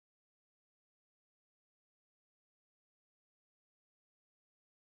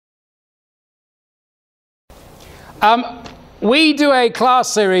We do a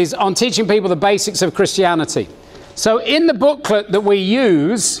class series on teaching people the basics of Christianity. So in the booklet that we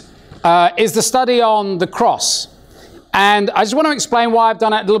use is the study on the cross. And I just want to explain why I've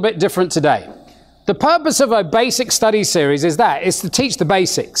done it a little bit different today. The purpose of a basic study series is to teach the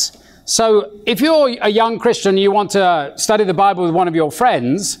basics. So if you're a young Christian, you want to study the Bible with one of your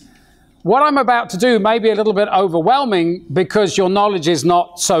friends, what I'm about to do may be a little bit overwhelming because your knowledge is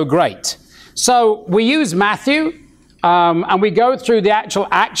not so great. So we use Matthew, and we go through the actual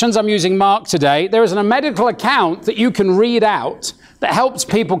actions. I'm using Mark today. There is a medical account that you can read out that helps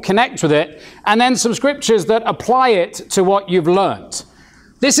people connect with it, and then some scriptures that apply it to what you've learned.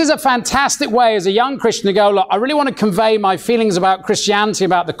 This is a fantastic way as a young Christian to go, look, I really want to convey my feelings about Christianity,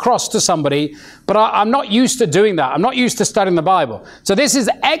 about the cross to somebody, but I'm not used to doing that. I'm not used to studying the Bible. So this is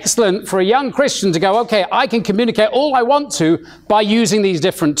excellent for a young Christian to go, okay, I can communicate all I want to by using these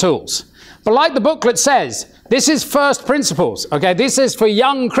different tools. But like the booklet says, this is first principles, okay? This is for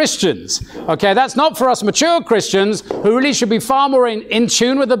young Christians, okay? That's not for us mature Christians who really should be far more in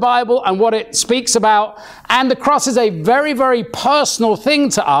tune with the Bible and what it speaks about. And the cross is a very, very personal thing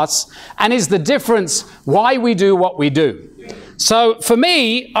to us and is the difference why we do what we do. So for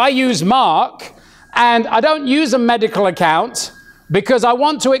me, I use Mark, and I don't use a medical account because I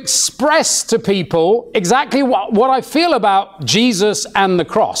want to express to people exactly what I feel about Jesus and the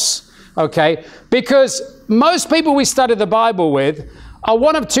cross. Okay, because most people we study the Bible with are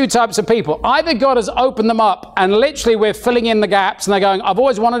one of two types of people. Either God has opened them up and literally we're filling in the gaps and they're going, I've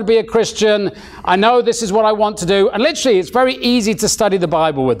always wanted to be a Christian. I know this is what I want to do. And literally it's very easy to study the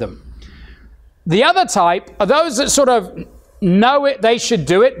Bible with them. The other type are those that sort of know it, they should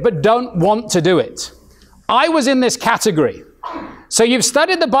do it, but don't want to do it. I was in this category. So you've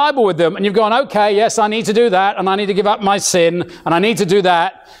studied the Bible with them and you've gone, okay, yes, I need to do that, and I need to give up my sin, and I need to do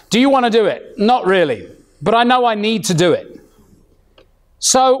that. Do you want to do it? Not really, but I know I need to do it.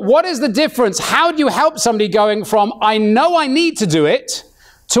 So what is the difference? How do you help somebody going from, I know I need to do it,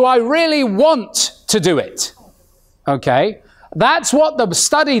 to I really want to do it? Okay, that's what the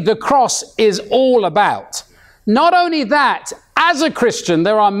study, the cross, is all about. Not only that, as a Christian,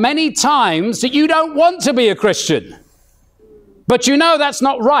 there are many times that you don't want to be a Christian. But you know that's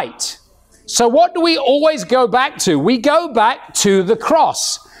not right. So what do we always go back to? We go back to the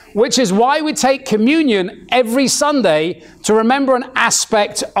cross, which is why we take communion every Sunday to remember an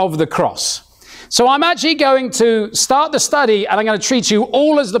aspect of the cross. So I'm actually going to start the study, and I'm going to treat you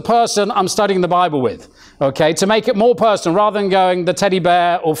all as the person I'm studying the Bible with, okay, to make it more personal rather than going the teddy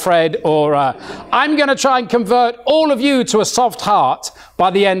bear or Fred or I'm going to try and convert all of you to a soft heart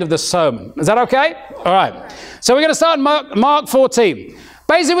by the end of the sermon. Is that okay? All right. So we're going to start in Mark 14.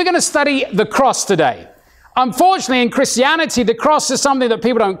 Basically, we're going to study the cross today. Unfortunately, in Christianity, the cross is something that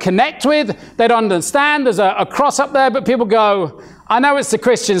people don't connect with. They don't understand. There's a cross up there, but people go, I know it's the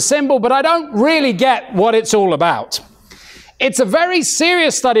Christian symbol, but I don't really get what it's all about. It's a very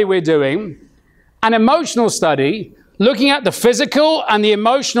serious study we're doing, an emotional study, looking at the physical and the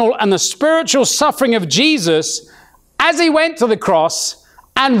emotional and the spiritual suffering of Jesus as he went to the cross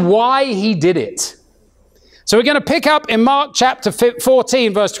and why he did it. So we're going to pick up in Mark chapter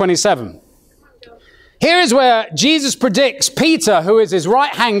 14, verse 27. Here is where Jesus predicts Peter, who is his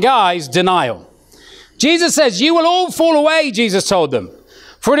right-hand guy's denial. Jesus says, you will all fall away, Jesus told them.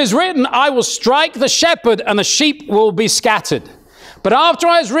 For it is written, I will strike the shepherd and the sheep will be scattered. But after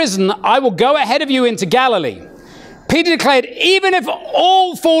I have risen, I will go ahead of you into Galilee. Peter declared, even if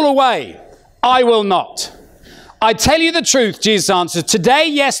all fall away, I will not. I tell you the truth, Jesus answered, today,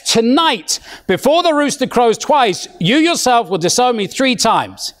 yes, tonight, before the rooster crows twice, you yourself will disown me 3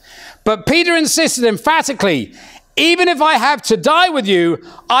 times. But Peter insisted emphatically, even if I have to die with you,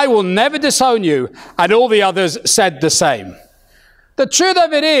 I will never disown you. And all the others said the same. The truth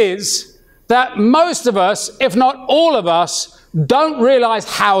of it is that most of us, if not all of us, don't realize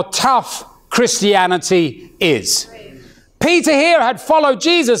how tough Christianity is. Peter here had followed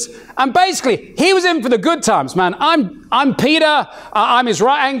Jesus, and basically he was in for the good times, man. I'm Peter, I'm his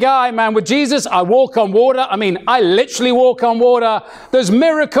right-hand guy, man. With Jesus, I walk on water. I mean, I literally walk on water. There's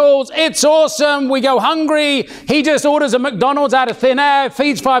miracles. It's awesome. We go hungry. He just orders a McDonald's out of thin air,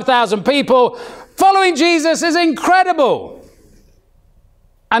 feeds 5,000 people. Following Jesus is incredible.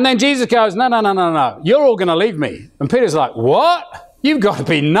 And then Jesus goes, no, no, no, no, no. You're all going to leave me. And Peter's like, what? You've got to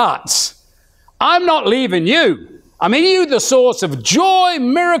be nuts. I'm not leaving you. I mean, you the source of joy,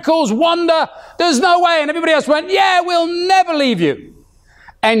 miracles, wonder. There's no way. And everybody else went, yeah, we'll never leave you.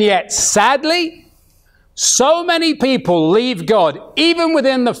 And yet, sadly, so many people leave God, even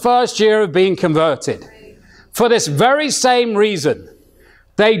within the first year of being converted, for this very same reason.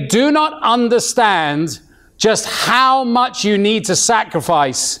 They do not understand just how much you need to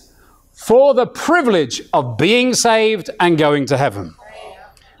sacrifice for the privilege of being saved and going to heaven.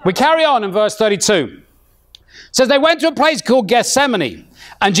 We carry on in verse 32. It says, they went to a place called Gethsemane,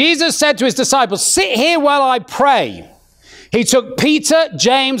 and Jesus said to his disciples, sit here while I pray. He took Peter,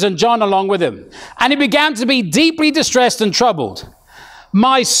 James, and John along with him, and he began to be deeply distressed and troubled.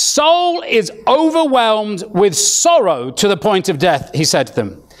 My soul is overwhelmed with sorrow to the point of death, he said to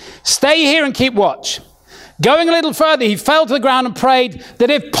them. Stay here and keep watch. Going a little further, he fell to the ground and prayed that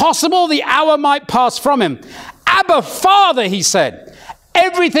if possible, the hour might pass from him. Abba, Father, he said,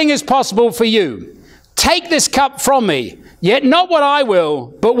 everything is possible for you. Take this cup from me, yet not what I will,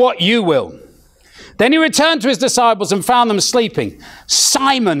 but what you will. Then he returned to his disciples and found them sleeping.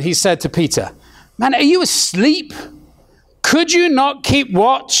 Simon, he said to Peter, man, are you asleep? Could you not keep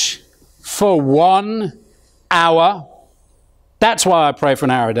watch for 1 hour? That's why I pray for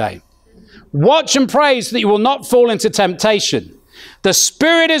an hour a day. Watch and pray so that you will not fall into temptation. The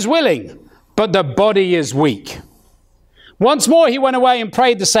spirit is willing, but the body is weak. Once more he went away and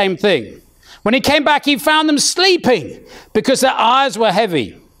prayed the same thing. When he came back, he found them sleeping because their eyes were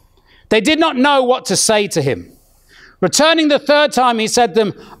heavy. They did not know what to say to him. Returning the third time, he said to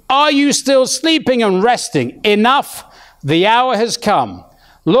them, are you still sleeping and resting? Enough, the hour has come.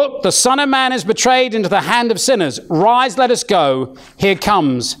 Look, the Son of Man is betrayed into the hand of sinners. Rise, let us go. Here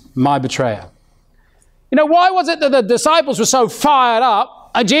comes my betrayer. You know, why was it that the disciples were so fired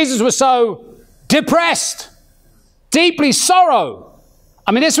up and Jesus was so depressed, deeply sorrow?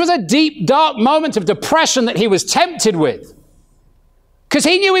 I mean, this was a deep, dark moment of depression that he was tempted with because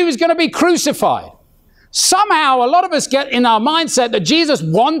he knew he was going to be crucified. Somehow, a lot of us get in our mindset that Jesus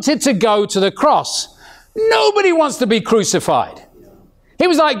wanted to go to the cross. Nobody wants to be crucified. He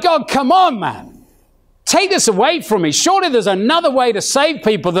was like, God, come on, man. Take this away from me. Surely there's another way to save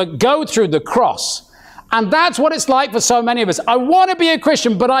people that go through the cross. And that's what it's like for so many of us. I want to be a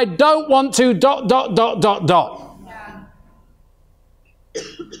Christian, but I don't want to ...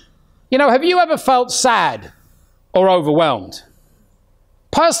 You know, have you ever felt sad or overwhelmed?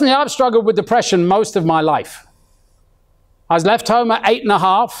 Personally, I've struggled with depression most of my life. I was left home at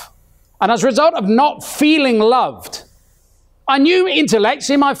 8.5, and as a result of not feeling loved, I knew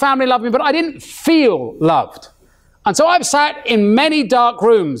intellectually my family loved me, but I didn't feel loved. And so I've sat in many dark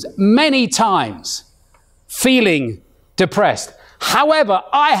rooms, many times, feeling depressed. However,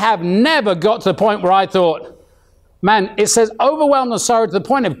 I have never got to the point where I thought, man, it says overwhelmed with sorrow to the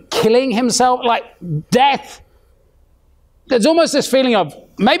point of killing himself, like death. There's almost this feeling of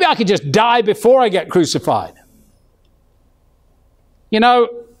maybe I could just die before I get crucified. You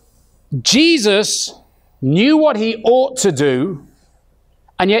know, Jesus knew what he ought to do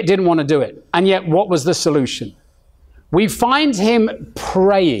and yet didn't want to do it. And yet, what was the solution? We find him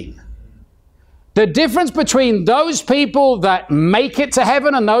praying. The difference between those people that make it to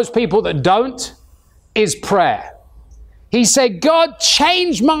heaven and those people that don't is prayer. He said, God,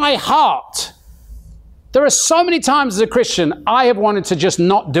 change my heart. There are so many times as a Christian, I have wanted to just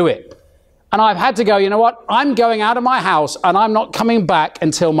not do it. And I've had to go, you know what? I'm going out of my house and I'm not coming back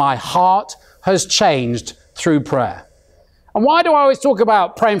until my heart has changed through prayer. And why do I always talk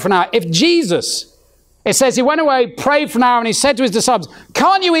about praying for an hour? If Jesus, it says he went away, prayed for an hour, and he said to his disciples,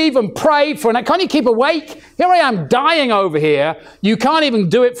 can't you even pray for an hour? Can't you keep awake? Here I am dying over here. You can't even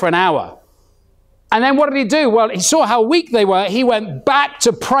do it for an hour. And then what did he do? Well, he saw how weak they were. He went back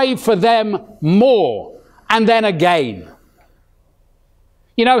to pray for them more. And then again.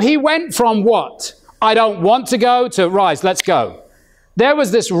 You know, he went from what? I don't want to go to rise, let's go. There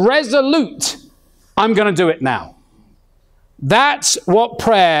was this resolute, I'm going to do it now. That's what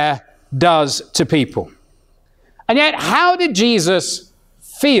prayer does to people. And yet, how did Jesus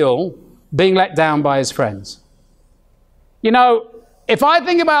feel being let down by his friends? You know, if I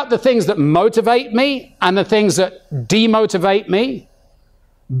think about the things that motivate me and the things that demotivate me,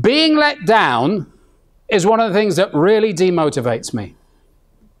 being let down is one of the things that really demotivates me.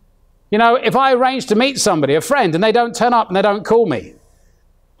 You know, if I arrange to meet somebody, a friend, and they don't turn up and they don't call me,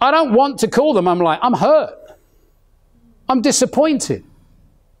 I don't want to call them. I'm like, I'm hurt. I'm disappointed.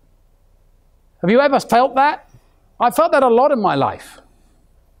 Have you ever felt that? I felt that a lot in my life.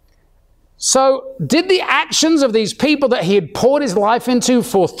 So did the actions of these people that he had poured his life into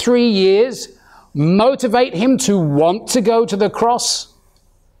for 3 years motivate him to want to go to the cross?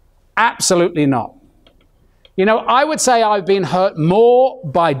 Absolutely not. You know, I would say I've been hurt more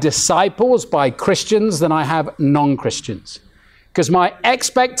by disciples, by Christians, than I have non-Christians, because my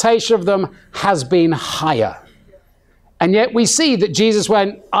expectation of them has been higher. And yet we see that Jesus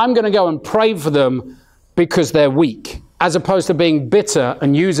went, I'm going to go and pray for them because they're weak, as opposed to being bitter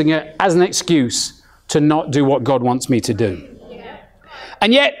and using it as an excuse to not do what God wants me to do.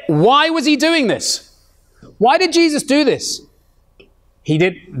 And yet, why was he doing this? Why did Jesus do this? He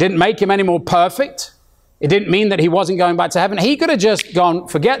didn't make him any more perfect. It didn't mean that he wasn't going back to heaven. He could have just gone,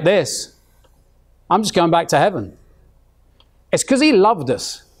 forget this. I'm just going back to heaven. It's because he loved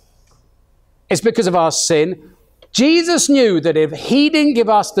us. It's because of our sin. Jesus knew that if he didn't give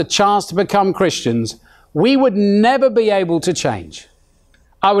us the chance to become Christians, we would never be able to change.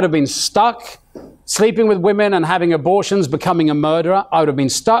 I would have been stuck sleeping with women and having abortions, becoming a murderer. I would have been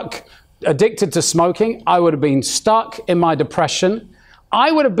stuck addicted to smoking. I would have been stuck in my depression.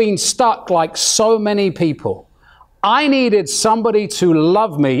 I would have been stuck like so many people. I needed somebody to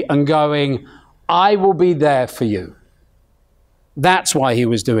love me and going, I will be there for you. That's why he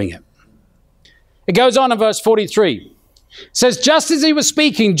was doing it. It goes on in verse 43. It says, just as he was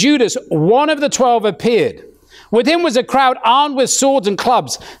speaking, Judas, one of the 12, appeared. With him was a crowd armed with swords and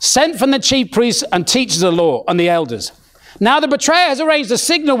clubs, sent from the chief priests and teachers of the law and the elders. Now the betrayer has arranged a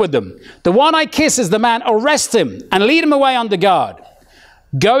signal with them. The one I kiss is the man. Arrest him and lead him away under guard.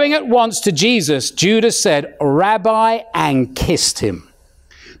 Going at once to Jesus, Judas said, Rabbi, and kissed him.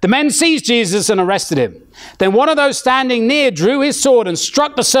 The men seized Jesus and arrested him. Then one of those standing near drew his sword and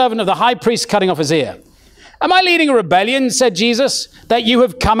struck the servant of the high priest, cutting off his ear. Am I leading a rebellion, said Jesus, that you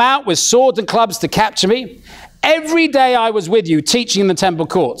have come out with swords and clubs to capture me? Every day I was with you teaching in the temple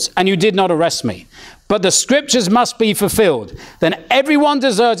courts, and you did not arrest me. But the scriptures must be fulfilled. Then everyone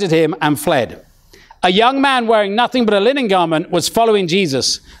deserted him and fled. A young man wearing nothing but a linen garment was following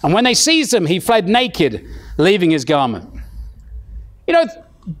Jesus. And when they seized him, he fled naked, leaving his garment. You know,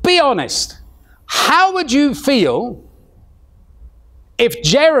 be honest. How would you feel if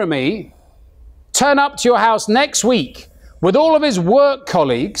Jeremy turned up to your house next week with all of his work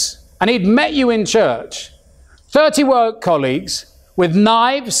colleagues and he'd met you in church, 30 work colleagues with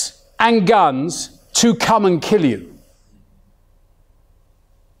knives and guns to come and kill you?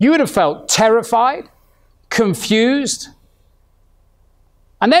 You would have felt terrified, confused.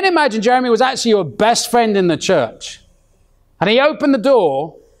 And then imagine Jeremy was actually your best friend in the church. And he opened the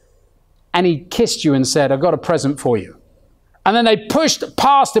door and he kissed you and said, I've got a present for you. And then they pushed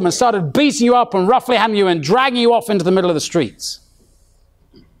past him and started beating you up and roughly handling you and dragging you off into the middle of the streets.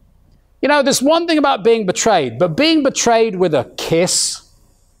 You know, there's one thing about being betrayed, but being betrayed with a kiss,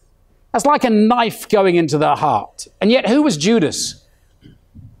 that's like a knife going into the heart. And yet, who was Judas?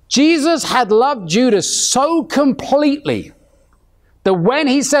 Jesus had loved Judas so completely that when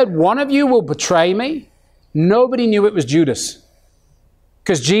he said, one of you will betray me, nobody knew it was Judas.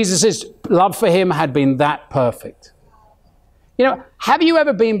 Because Jesus' love for him had been that perfect. You know, have you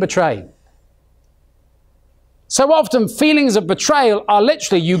ever been betrayed? So often feelings of betrayal are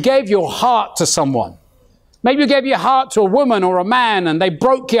literally you gave your heart to someone. Maybe you gave your heart to a woman or a man and they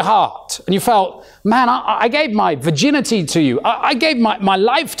broke your heart. And you felt, man, I gave my virginity to you. I gave my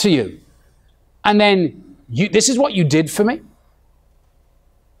life to you. And then this is what you did for me?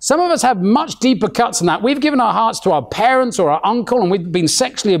 Some of us have much deeper cuts than that. We've given our hearts to our parents or our uncle and we've been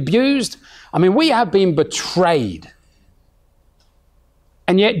sexually abused. I mean, we have been betrayed.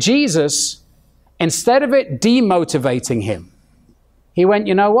 And yet Jesus, instead of it demotivating him, he went,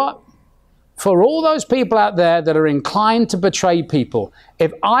 you know what? For all those people out there that are inclined to betray people,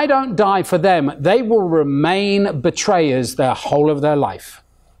 if I don't die for them, they will remain betrayers their whole of their life.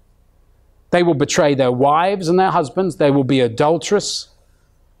 They will betray their wives and their husbands. They will be adulterous.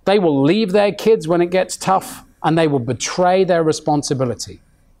 They will leave their kids when it gets tough, and they will betray their responsibility.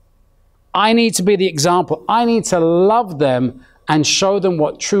 I need to be the example. I need to love them and show them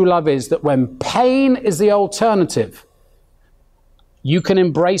what true love is, that when pain is the alternative, you can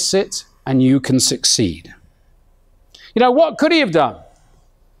embrace it and you can succeed. You know, what could he have done?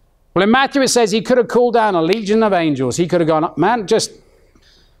 Well, in Matthew it says he could have called down a legion of angels. He could have gone, man, just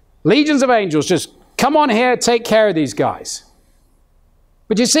legions of angels, just come on here, take care of these guys.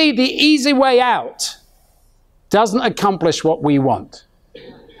 But you see, the easy way out doesn't accomplish what we want.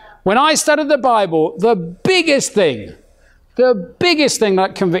 When I studied the Bible, the biggest thing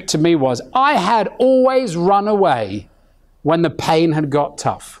that convicted me was I had always run away when the pain had got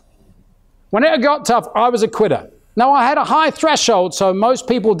tough. When it had got tough, I was a quitter. Now, I had a high threshold, so most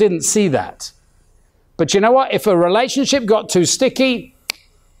people didn't see that. But you know what? If a relationship got too sticky,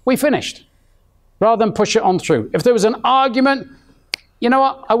 we finished, rather than push it on through. If there was an argument, you know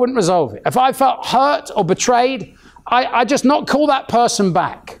what? I wouldn't resolve it. If I felt hurt or betrayed, I just not call that person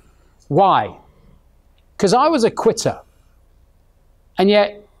back. Why? Because I was a quitter. And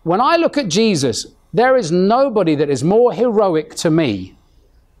yet, when I look at Jesus, there is nobody that is more heroic to me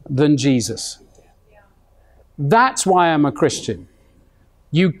than Jesus. That's why I'm a Christian.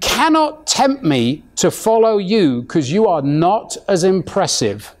 You cannot tempt me to follow you because you are not as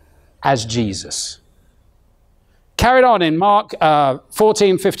impressive as Jesus. Carried on in Mark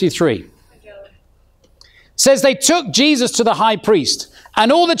 14:53. Says they took Jesus to the high priest,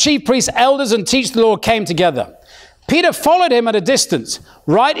 and all the chief priests, elders, and teachers of the law came together. Peter followed him at a distance,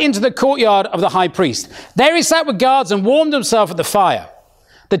 right into the courtyard of the high priest. There he sat with guards and warmed himself at the fire.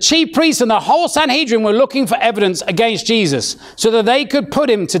 The chief priests and the whole Sanhedrin were looking for evidence against Jesus so that they could put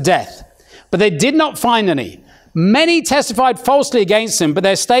him to death. But they did not find any. Many testified falsely against him, but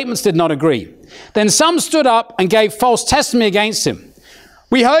their statements did not agree. Then some stood up and gave false testimony against him.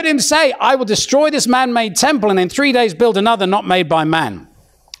 We heard him say, I will destroy this man-made temple and in 3 days build another not made by man.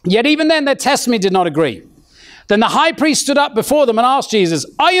 Yet even then their testimony did not agree. Then the high priest stood up before them and asked Jesus,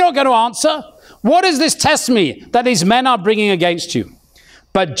 are you not going to answer? What is this testimony that these men are bringing against you?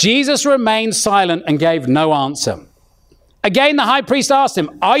 But Jesus remained silent and gave no answer. Again the high priest asked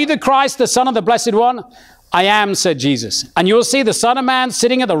him, are you the Christ, the Son of the Blessed One? I am, said Jesus, and you will see the Son of Man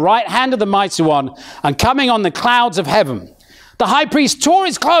sitting at the right hand of the Mighty One and coming on the clouds of heaven. The high priest tore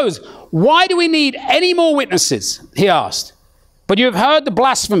his clothes. Why do we need any more witnesses? He asked. But you have heard the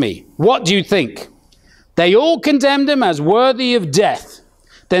blasphemy. What do you think? They all condemned him as worthy of death.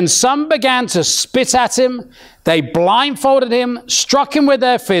 Then some began to spit at him. They blindfolded him, struck him with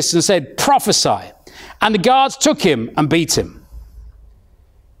their fists and said, prophesy. And the guards took him and beat him.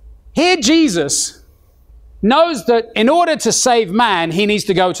 Here Jesus knows that in order to save man, he needs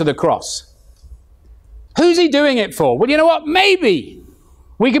to go to the cross. Who's he doing it for? Well, you know what? Maybe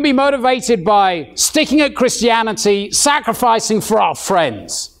we can be motivated by sticking at Christianity, sacrificing for our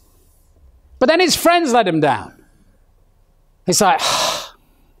friends. But then his friends let him down. He's like,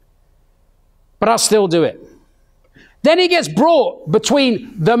 but I'll still do it. Then he gets brought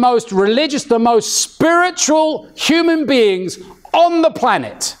between the most religious, the most spiritual human beings on the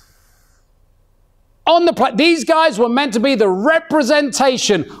planet. These guys were meant to be the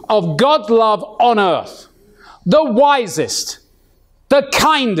representation of God's love on earth. The wisest, the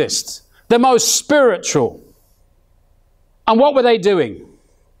kindest, the most spiritual. And what were they doing?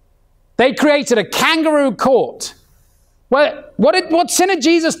 They created a kangaroo court. Well, what sin had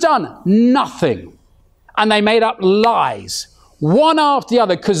Jesus done? Nothing. And they made up lies, one after the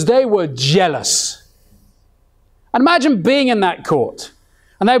other, because they were jealous. And imagine being in that court.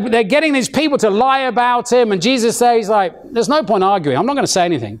 And they're getting these people to lie about him. And Jesus says, like, there's no point arguing. I'm not going to say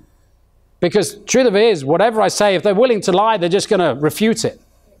anything. Because the truth of it is, whatever I say, if they're willing to lie, they're just going to refute it.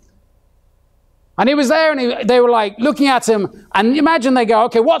 And he was there and they were like looking at him. And imagine they go,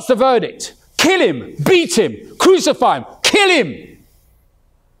 okay, what's the verdict? Kill him, beat him, crucify him, kill him.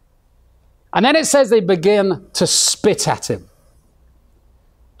 And then it says they begin to spit at him.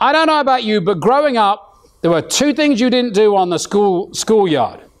 I don't know about you, but growing up, there were two things you didn't do on the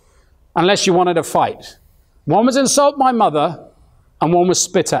schoolyard unless you wanted to fight. One was insult my mother and one was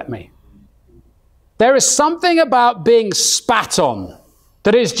spit at me. There is something about being spat on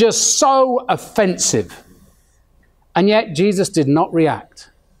that is just so offensive. And yet Jesus did not react.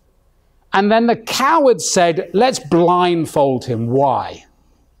 And then the cowards said, let's blindfold him. Why?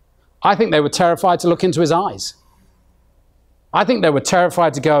 I think they were terrified to look into his eyes. I think they were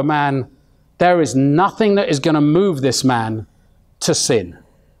terrified to go, man, there is nothing that is going to move this man to sin.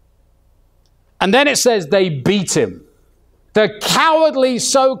 And then it says they beat him. The cowardly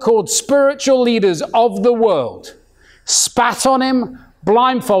so-called spiritual leaders of the world spat on him,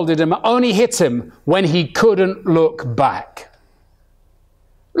 blindfolded him, only hit him when he couldn't look back.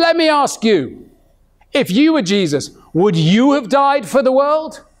 Let me ask you, if you were Jesus, would you have died for the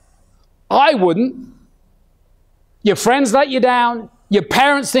world? I wouldn't. Your friends let you down. Your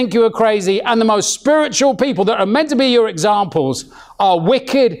parents think you are crazy, and the most spiritual people that are meant to be your examples are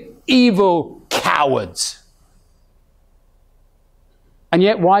wicked, evil cowards. And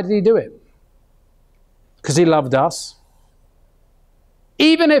yet, why did he do it? Because he loved us.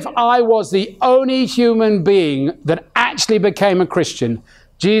 Even if I was the only human being that actually became a Christian,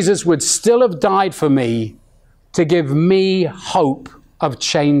 Jesus would still have died for me to give me hope of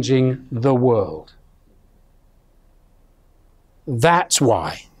changing the world. That's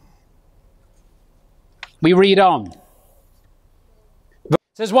why. We read on. It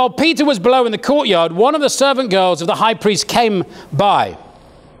says, while Peter was below in the courtyard, one of the servant girls of the high priest came by.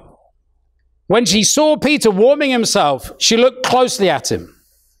 When she saw Peter warming himself, she looked closely at him.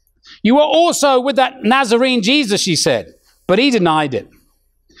 You are also with that Nazarene Jesus, she said, but he denied it.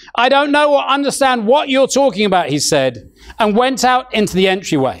 I don't know or understand what you're talking about, he said, and went out into the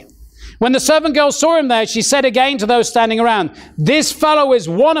entryway. When the servant girl saw him there, she said again to those standing around, this fellow is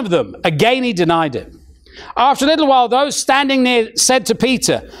one of them. Again, he denied it. After a little while, those standing near said to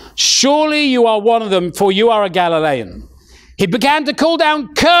Peter, "Surely you are one of them, for you are a Galilean." He began to call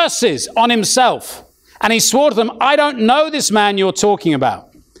down curses on himself, and he swore to them, "I don't know this man you're talking about."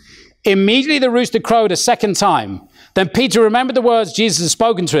 Immediately the rooster crowed a second time. Then Peter remembered the words Jesus had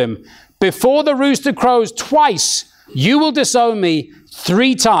spoken to him. "Before the rooster crows twice, you will disown me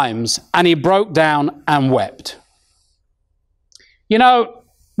 3 times." And he broke down and wept. You know,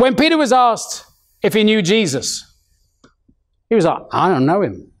 when Peter was asked if he knew Jesus, he was like, "I don't know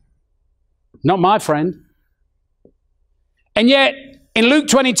him. Not my friend." And yet, in Luke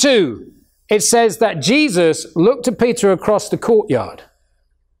 22, it says that Jesus looked at Peter across the courtyard,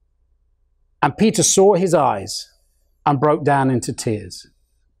 and Peter saw his eyes and broke down into tears.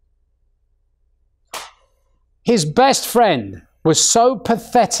 His best friend was so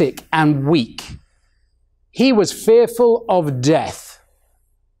pathetic and weak, he was fearful of death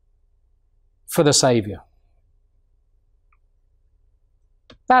for the Savior.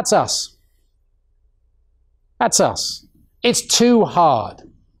 That's us. That's us. It's too hard.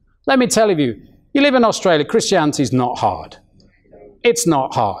 Let me tell you, you live in Australia, Christianity is not hard. It's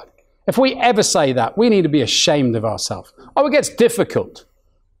not hard. If we ever say that, we need to be ashamed of ourselves. Oh, it gets difficult.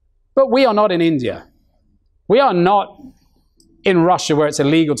 But we are not in India. We are not in Russia where it's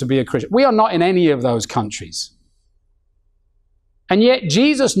illegal to be a Christian. We are not in any of those countries. And yet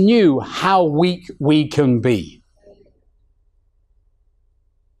Jesus knew how weak we can be.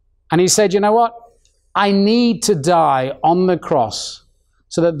 And he said, "You know what? I need to die on the cross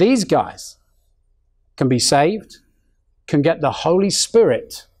so that these guys can be saved, can get the Holy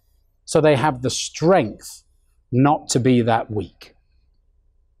Spirit, so they have the strength not to be that weak."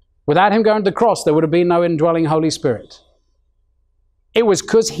 Without him going to the cross, there would have been no indwelling Holy Spirit. It was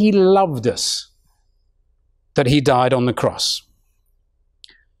because he loved us that he died on the cross.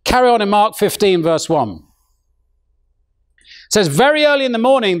 Carry on in Mark 15, verse 1. It says, "Very early in the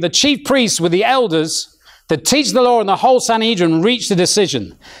morning, the chief priests with the elders that teach the law and the whole Sanhedrin reached a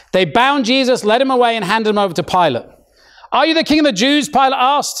decision. They bound Jesus, led him away, and handed him over to Pilate. 'Are you the king of the Jews?' Pilate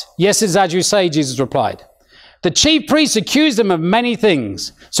asked. 'Yes, it's as you say,' Jesus replied. The chief priests accused him of many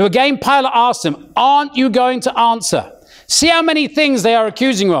things. So again, Pilate asked him, 'Aren't you going to answer? See how many things they are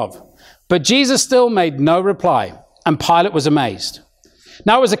accusing you of.' But Jesus still made no reply, and Pilate was amazed.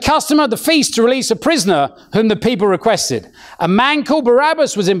 Now it was a custom of the feast to release a prisoner whom the people requested. A man called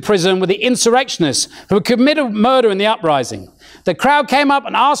Barabbas was in prison with the insurrectionists who had committed murder in the uprising. The crowd came up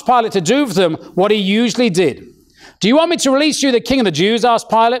and asked Pilate to do for them what he usually did. 'Do you want me to release you the king of the Jews?' asked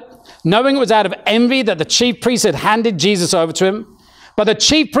Pilate, knowing it was out of envy that the chief priests had handed Jesus over to him. But the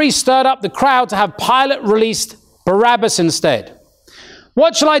chief priests stirred up the crowd to have Pilate release Barabbas instead.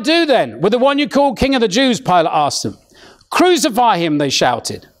 'What shall I do then with the one you call king of the Jews?' Pilate asked them. 'Crucify him,' they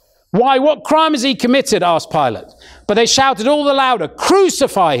shouted. 'Why, what crime has he committed?' asked Pilate. But they shouted all the louder,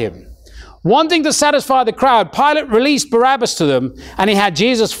 'Crucify him.' Wanting to satisfy the crowd, Pilate released Barabbas to them, and he had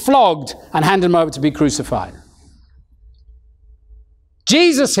Jesus flogged and handed him over to be crucified.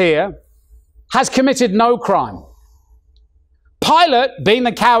 Jesus here has committed no crime. Pilate, being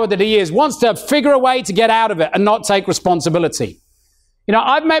the coward that he is, wants to figure a way to get out of it and not take responsibility. You know,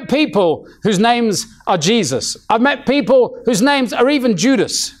 I've met people whose names are Jesus. I've met people whose names are even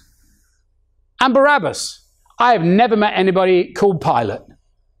Judas and Barabbas. I have never met anybody called Pilate.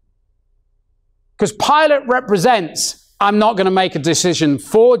 Because Pilate represents, I'm not going to make a decision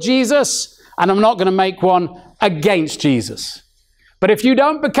for Jesus, and I'm not going to make one against Jesus. But if you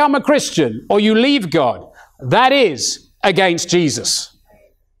don't become a Christian or you leave God, that is against Jesus.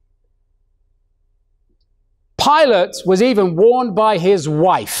 Pilate was even warned by his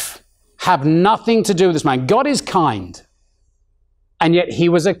wife, have nothing to do with this man. God is kind, and yet he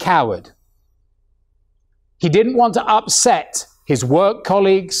was a coward. He didn't want to upset his work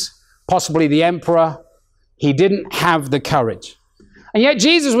colleagues, possibly the emperor. He didn't have the courage. And yet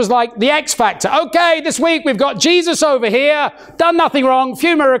Jesus was like the X Factor. Okay, this week we've got Jesus over here, done nothing wrong,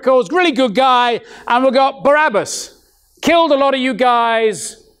 few miracles, really good guy, and we've got Barabbas. Killed a lot of you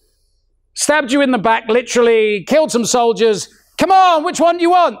guys, stabbed you in the back, literally, killed some soldiers. Come on, which one do you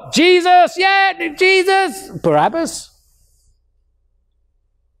want? Jesus? Yeah, Jesus. Barabbas?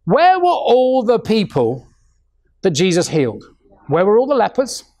 Where were all the people that Jesus healed? Where were all the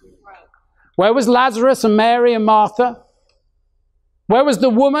lepers? Where was Lazarus and Mary and Martha? Where was the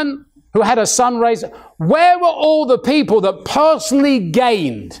woman who had her son raised? Where were all the people that personally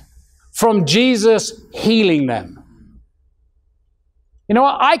gained from Jesus healing them? You know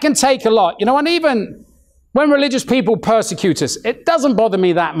what? I can take a lot. You know, and even when religious people persecute us, it doesn't bother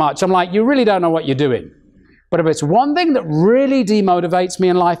me that much. I'm like, you really don't know what you're doing. But if it's one thing that really demotivates me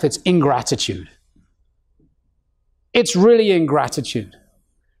in life, it's ingratitude. It's really ingratitude.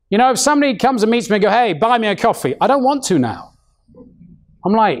 You know, if somebody comes and meets me and go, hey, buy me a coffee, I don't want to now.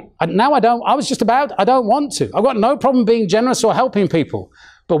 I'm like, now I don't. I don't want to. I've got no problem being generous or helping people.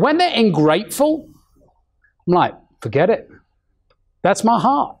 But when they're ingrateful, I'm like, forget it. That's my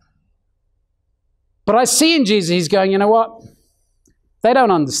heart. But I see in Jesus, he's going, you know what? They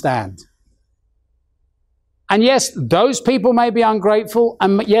don't understand. And yes, those people may be ungrateful.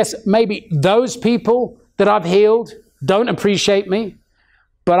 And yes, maybe those people that I've healed don't appreciate me.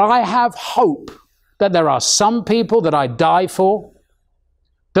 But I have hope that there are some people that I die for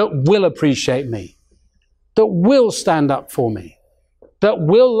that will appreciate me, that will stand up for me, that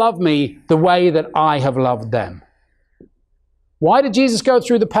will love me the way that I have loved them. Why did Jesus go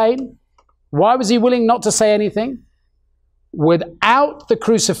through the pain? Why was he willing not to say anything? Without the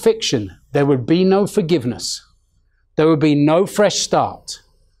crucifixion, there would be no forgiveness. There would be no fresh start.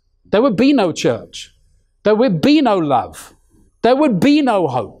 There would be no church. There would be no love. There would be no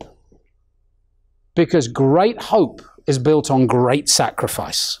hope. Because great hope is built on great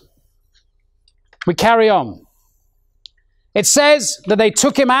sacrifice. We carry on. It says that they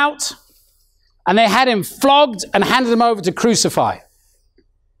took him out and they had him flogged and handed him over to crucify.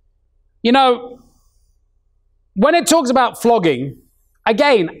 You know, when it talks about flogging,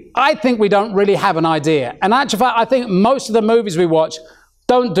 again, I think we don't really have an idea. And actually, I think most of the movies we watch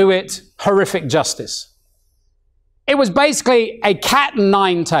don't do it horrific justice. It was basically a cat and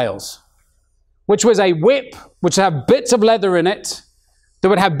nine tails, which was a whip, which would have bits of leather in it, that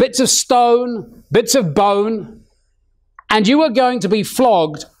would have bits of stone, bits of bone, and you were going to be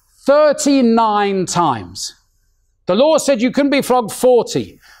flogged 39 times. The law said you couldn't be flogged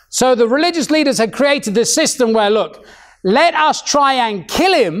 40. So the religious leaders had created this system where, look, let us try and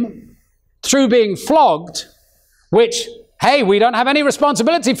kill him through being flogged, which, hey, we don't have any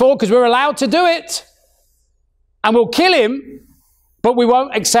responsibility for because we're allowed to do it. And we'll kill him, but we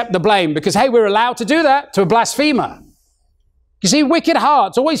won't accept the blame because, hey, we're allowed to do that to a blasphemer. You see, wicked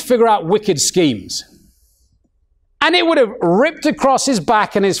hearts always figure out wicked schemes. And it would have ripped across his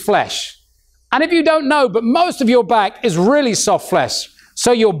back and his flesh. And if you don't know, but most of your back is really soft flesh.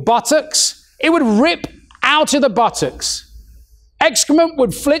 So your buttocks, it would rip out of the buttocks. Excrement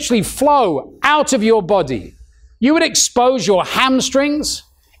would literally flow out of your body. You would expose your hamstrings.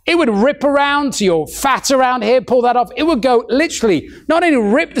 It would rip around to your fat around here, pull that off. It would go literally, not only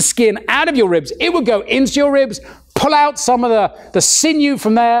rip the skin out of your ribs, it would go into your ribs, pull out some of the sinew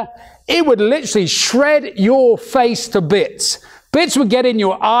from there. It would literally shred your face to bits. Bits would get in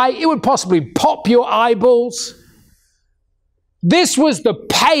your eye. It would possibly pop your eyeballs. This was the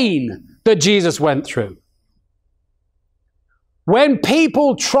pain that Jesus went through. When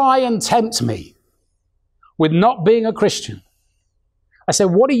people try and tempt me with not being a Christian, I say,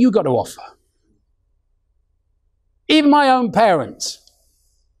 what have you got to offer? Even my own parents.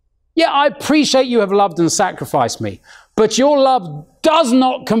 Yeah, I appreciate you have loved and sacrificed me, but your love does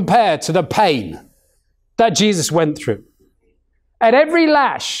not compare to the pain that Jesus went through. At every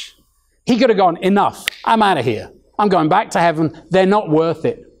lash, he could have gone, enough, I'm out of here. I'm going back to heaven. They're not worth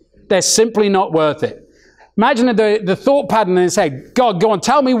it. They're simply not worth it. Imagine the thought pattern in his head. God, go on,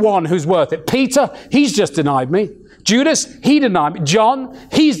 tell me one who's worth it. Peter, he's just denied me. Judas, he denied me. John,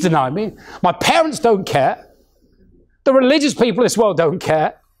 he's denied me. My parents don't care. The religious people as well don't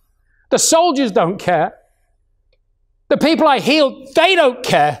care. The soldiers don't care. The people I healed, they don't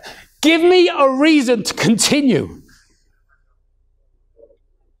care. Give me a reason to continue.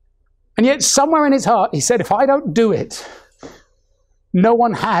 And yet somewhere in his heart, he said, if I don't do it, no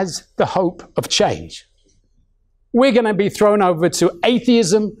one has the hope of change. We're going to be thrown over to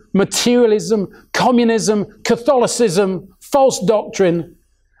atheism, materialism, communism, Catholicism, false doctrine.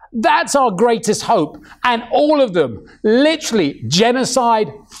 That's our greatest hope. And all of them, literally,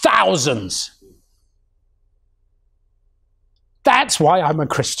 genocide, thousands. That's why I'm a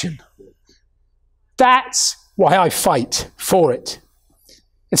Christian. That's why I fight for it.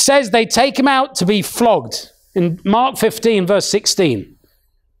 It says they take him out to be flogged in Mark 15, verse 16.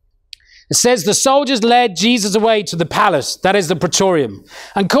 It says the soldiers led Jesus away to the palace, that is the praetorium,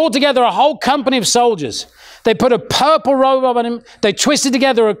 and called together a whole company of soldiers. They put a purple robe on him. They twisted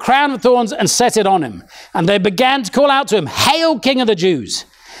together a crown of thorns and set it on him. And they began to call out to him, "Hail, King of the Jews!"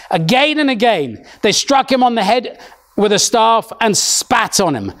 Again and again, they struck him on the head with a staff and spat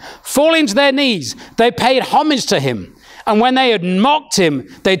on him. Falling to their knees, they paid homage to him. And when they had mocked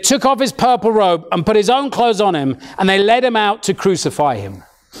him, they took off his purple robe and put his own clothes on him, and they led him out to crucify him.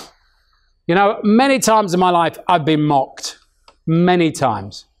 You know, many times in my life, I've been mocked. Many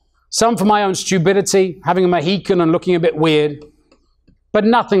times. Some for my own stupidity, having a Mohican and looking a bit weird. But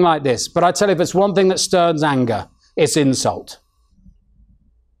nothing like this. But I tell you, if it's one thing that stirs anger, it's insult.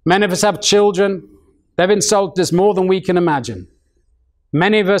 Many of us have children. They've insulted us more than we can imagine.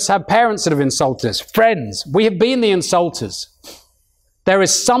 Many of us have parents that have insulted us, friends. We have been the insulters. There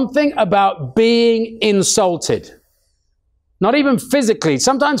is something about being insulted. Not even physically.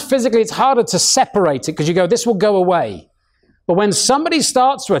 Sometimes physically it's harder to separate it because you go, this will go away. But when somebody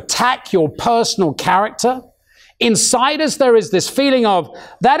starts to attack your personal character, inside us there is this feeling of,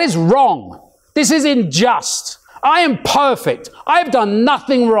 that is wrong. This is unjust. I am perfect. I have done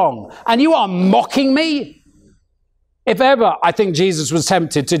nothing wrong. And you are mocking me? If ever, I think Jesus was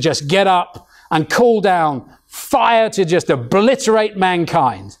tempted to just get up and cool down, fire to just obliterate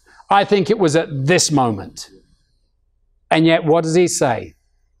mankind. I think it was at this moment. And yet, what does he say?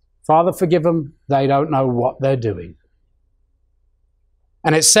 Father, forgive them. They don't know what they're doing.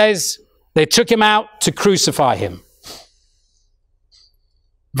 And it says they took him out to crucify him.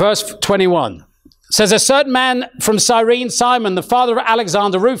 Verse 21 says, a certain man from Cyrene, Simon, the father of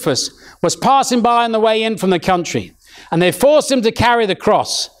Alexander Rufus, was passing by on the way in from the country. And they forced him to carry the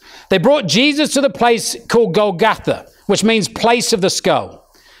cross. They brought Jesus to the place called Golgotha, which means place of the skull.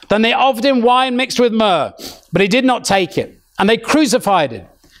 Then they offered him wine mixed with myrrh, but he did not take it. And they crucified him.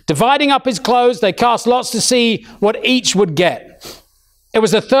 Dividing up his clothes, they cast lots to see what each would get. It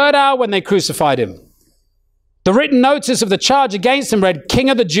was the third hour when they crucified him. The written notice of the charge against him read, King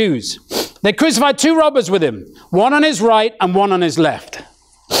of the Jews. They crucified two robbers with him, one on his right and one on his left.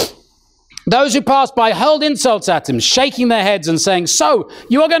 Those who passed by hurled insults at him, shaking their heads and saying, so,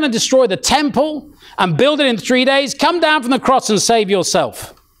 you are going to destroy the temple and build it in 3 days? Come down from the cross and save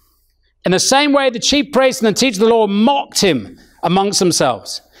yourself. In the same way, the chief priests and the teachers of the law mocked him amongst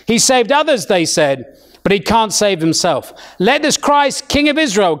themselves. He saved others, they said, but he can't save himself. Let this Christ, King of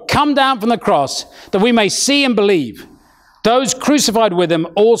Israel, come down from the cross that we may see and believe. Those crucified with him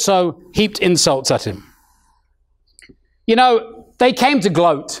also heaped insults at him. You know, they came to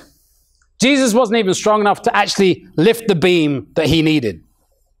gloat. Jesus wasn't even strong enough to actually lift the beam that he needed.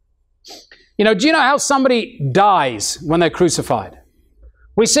 You know, do you know how somebody dies when they're crucified?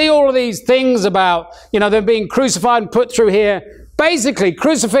 We see all of these things about, you know, they're being crucified and put through here. Basically,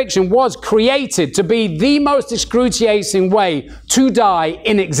 crucifixion was created to be the most excruciating way to die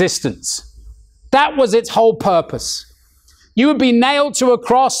in existence. That was its whole purpose. You would be nailed to a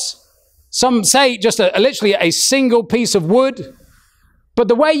cross, some say just literally a single piece of wood. But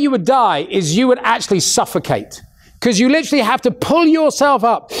the way you would die is you would actually suffocate, because you literally have to pull yourself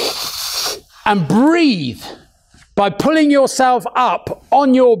up and breathe by pulling yourself up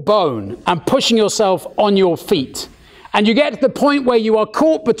on your bone and pushing yourself on your feet. And you get to the point where you are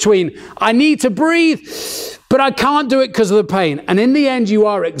caught between, I need to breathe, but I can't do it because of the pain. And in the end, you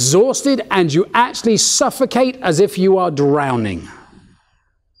are exhausted and you actually suffocate as if you are drowning.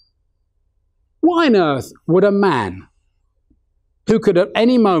 Why on earth would a man who could at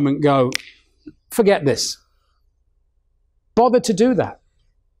any moment go, forget this, bother to do that?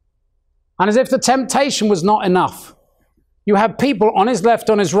 And as if the temptation was not enough, you have people on his left,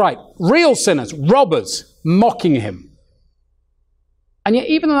 on his right, real sinners, robbers, mocking him. And yet,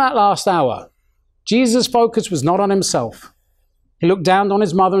 even in that last hour, Jesus' focus was not on himself. He looked down on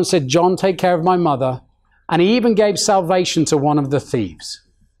his mother and said, John, take care of my mother. And he even gave salvation to one of the thieves.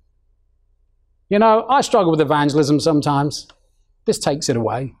 You know, I struggle with evangelism sometimes. This takes it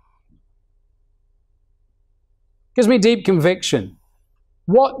away. Gives me deep conviction.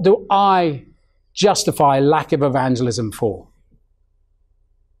 What do I justify lack of evangelism for?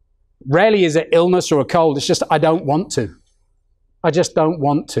 Rarely is it illness or a cold. It's just I don't want to. I just don't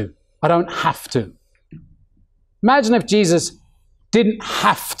want to. I don't have to. Imagine if Jesus didn't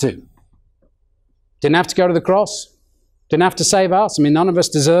have to. Didn't have to go to the cross. Didn't have to save us. I mean, none of us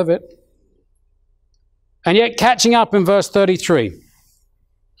deserve it. And yet, catching up in verse 33,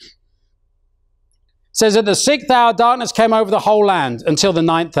 says, at the 6th hour, darkness came over the whole land until the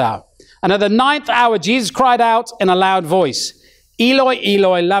 9th hour. And at the 9th hour, Jesus cried out in a loud voice, Eloi,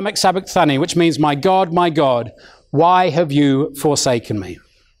 Eloi, lama sabachthani, which means, my God, why have you forsaken me?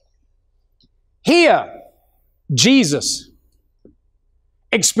 Here, Jesus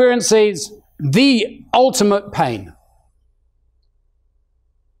experiences the ultimate pain.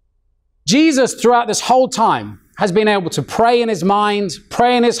 Jesus, throughout this whole time, has been able to pray in his mind,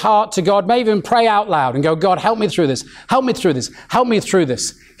 pray in his heart to God, maybe even pray out loud and go, God, help me through this, help me through this, help me through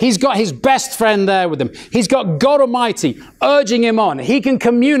this. He's got his best friend there with him. He's got God Almighty urging him on. He can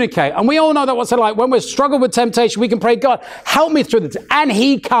communicate. And we all know that what's it like. When we're struggling with temptation, we can pray, God, help me through this. And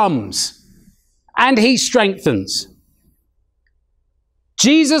he comes and he strengthens.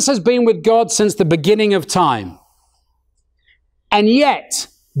 Jesus has been with God since the beginning of time. And yet,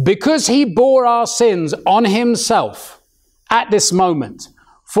 because he bore our sins on himself at this moment,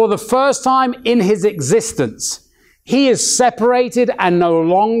 for the first time in his existence, he is separated and no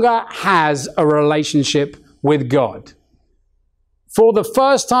longer has a relationship with God. For the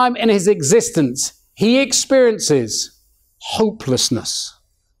first time in his existence, he experiences hopelessness.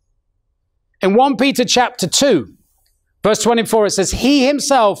 In 1 Peter chapter 2, verse 24, it says, he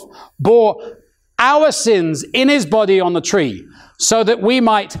himself bore our sins in his body on the tree, so that we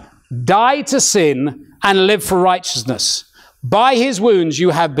might die to sin and live for righteousness. By his wounds you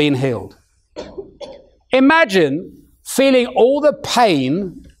have been healed. Imagine feeling all the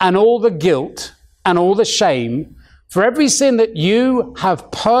pain and all the guilt and all the shame for every sin that you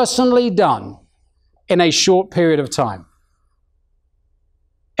have personally done in a short period of time.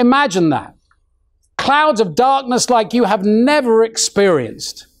 Imagine that. Clouds of darkness like you have never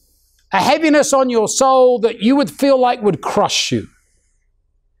experienced. A heaviness on your soul that you would feel like would crush you.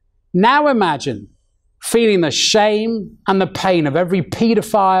 Now imagine feeling the shame and the pain of every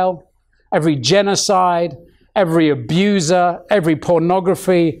pedophile, every genocide, every abuser, every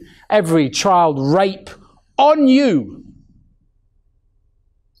pornography, every child rape on you.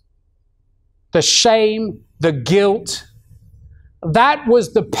 The shame, the guilt, that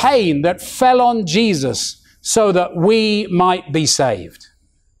was the pain that fell on Jesus so that we might be saved.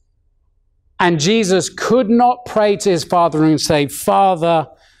 And Jesus could not pray to his Father and say, Father,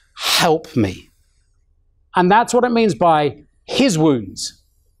 help me. And that's what it means by his wounds.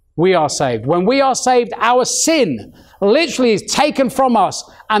 We are saved. When we are saved, our sin literally is taken from us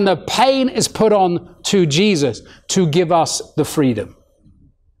and the pain is put on to Jesus to give us the freedom.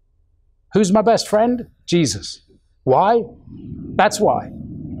 Who's my best friend? Jesus. Why? That's why.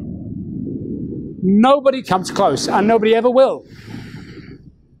 Nobody comes close and nobody ever will.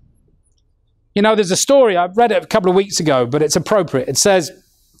 You know, there's a story, I read it a couple of weeks ago, but it's appropriate. It says,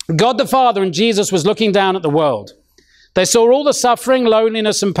 God the Father and Jesus was looking down at the world. They saw all the suffering,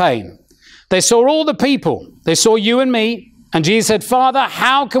 loneliness, and pain. They saw all the people. They saw you and me. And Jesus said, Father,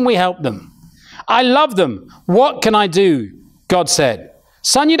 how can we help them? I love them. What can I do? God said,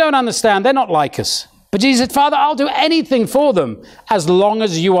 Son, you don't understand. They're not like us. But Jesus said, Father, I'll do anything for them as long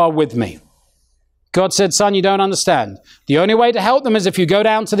as you are with me. God said, Son, you don't understand. The only way to help them is if you go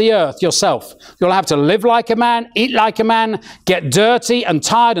down to the earth yourself. You'll have to live like a man, eat like a man, get dirty and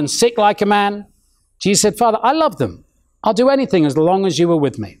tired and sick like a man. Jesus said, Father, I love them. I'll do anything as long as you are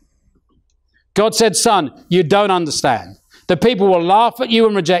with me. God said, Son, you don't understand. The people will laugh at you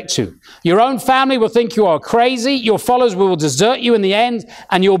and reject you. Your own family will think you are crazy. Your followers will desert you in the end,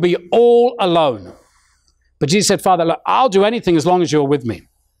 and you'll be all alone. But Jesus said, Father, look, I'll do anything as long as you're with me.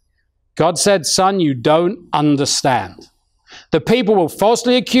 God said, Son, you don't understand. The people will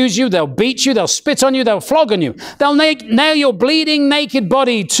falsely accuse you. They'll beat you. They'll spit on you. They'll flog on you. They'll nail your bleeding naked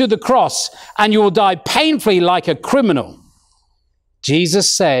body to the cross, and you will die painfully like a criminal.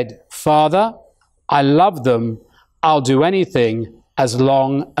 Jesus said, Father, I love them. I'll do anything as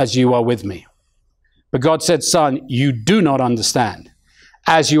long as you are with me. But God said, Son, you do not understand.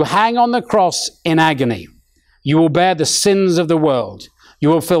 As you hang on the cross in agony, you will bear the sins of the world. You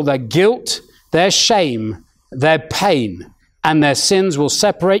will feel their guilt, their shame, their pain, and their sins will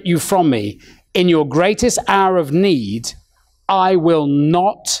separate you from me. In your greatest hour of need, I will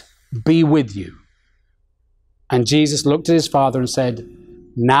not be with you. And Jesus looked at his Father and said,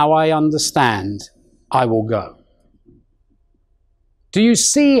 now I understand, I will go. Do you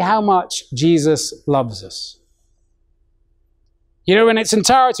see how much Jesus loves us? You know, in its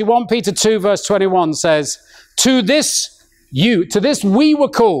entirety, 1 Peter 2 verse 21 says, to this we were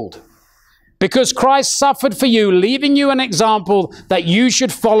called, because Christ suffered for you, leaving you an example that you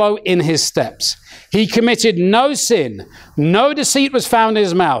should follow in his steps. He committed no sin, no deceit was found in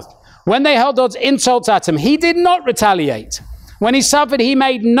his mouth. When they hurled insults at him, he did not retaliate. When he suffered, he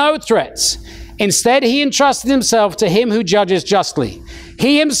made no threats. Instead, he entrusted himself to him who judges justly.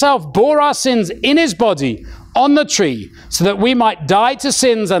 He himself bore our sins in his body on the tree, so that we might die to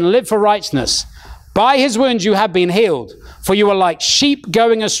sins and live for righteousness. By his wounds you have been healed, for you were like sheep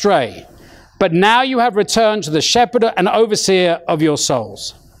going astray. But now you have returned to the shepherd and overseer of your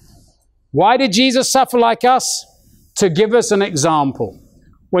souls. Why did Jesus suffer like us? To give us an example.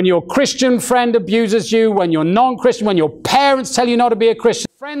 When your Christian friend abuses you, when you're non-Christian, when your parents tell you not to be a Christian,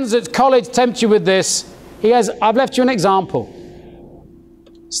 friends at college tempt you with this, I've left you an example.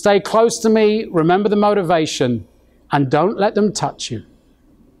 Stay close to me, remember the motivation, and don't let them touch you.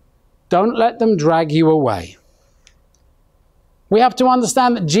 Don't let them drag you away. We have to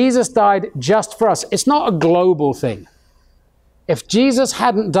understand that Jesus died just for us. It's not a global thing. If Jesus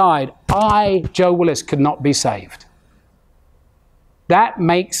hadn't died, Joe Willis, could not be saved. That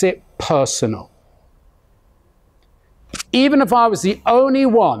makes it personal. Even if I was the only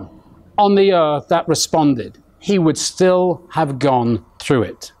one on the earth that responded, he would still have gone through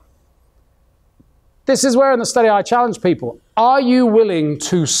it. This is where in the study I challenge people. Are you willing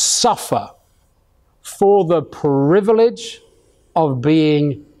to suffer for the privilege of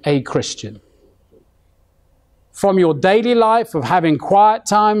being a Christian? From your daily life of having quiet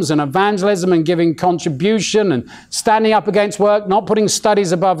times and evangelism and giving contribution and standing up against work, not putting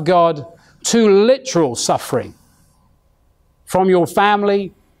studies above God, to literal suffering. From your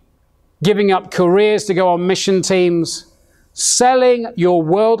family, giving up careers to go on mission teams, selling your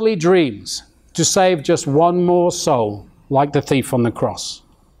worldly dreams to save just one more soul, like the thief on the cross.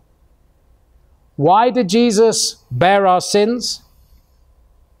 Why did Jesus bear our sins?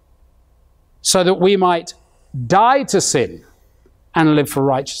 So that we might die to sin and live for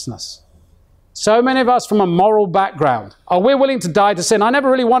righteousness. So many of us from a moral background, we're willing to die to sin. I never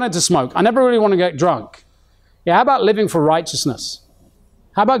really wanted to smoke. I never really want to get drunk. Yeah, how about living for righteousness?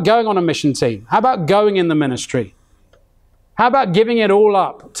 How about going on a mission team? How about going in the ministry? How about giving it all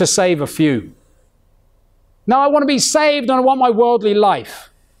up to save a few? No, I want to be saved and I want my worldly life.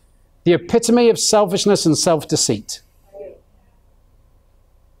 The epitome of selfishness and self-deceit.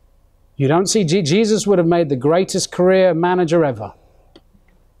 You don't see, Jesus would have made the greatest career manager ever.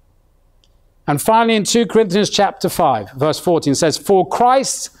 And finally in 2 Corinthians chapter 5, verse 14 says, "For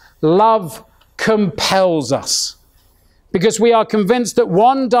Christ's love compels us, because we are convinced that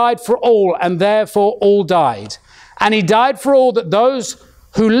one died for all, and therefore all died. And he died for all, that those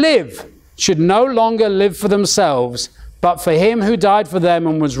who live should no longer live for themselves, but for him who died for them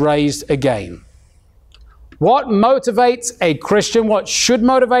and was raised again." What motivates a Christian, what should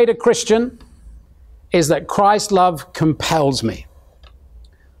motivate a Christian, is that Christ's love compels me.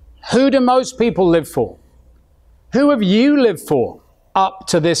 Who do most people live for? Who have you lived for up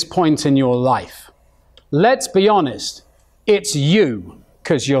to this point in your life? Let's be honest, it's you,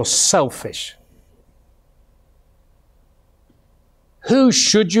 because you're selfish. Who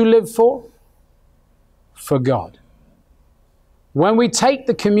should you live for? For God. When we take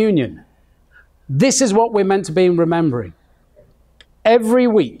the communion, this is what we're meant to be remembering. Every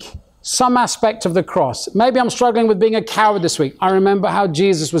week, some aspect of the cross. Maybe I'm struggling with being a coward this week. I remember how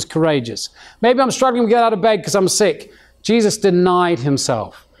Jesus was courageous. Maybe I'm struggling to get out of bed because I'm sick. Jesus denied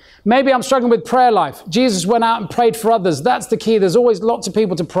himself. Maybe I'm struggling with prayer life. Jesus went out and prayed for others. That's the key. There's always lots of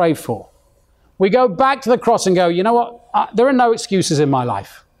people to pray for. We go back to the cross and go, you know what? There are no excuses in my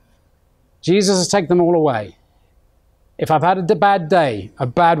life. Jesus has taken them all away. If I've had a bad day, a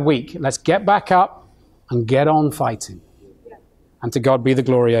bad week, let's get back up and get on fighting. And to God be the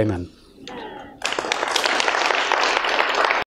glory, amen.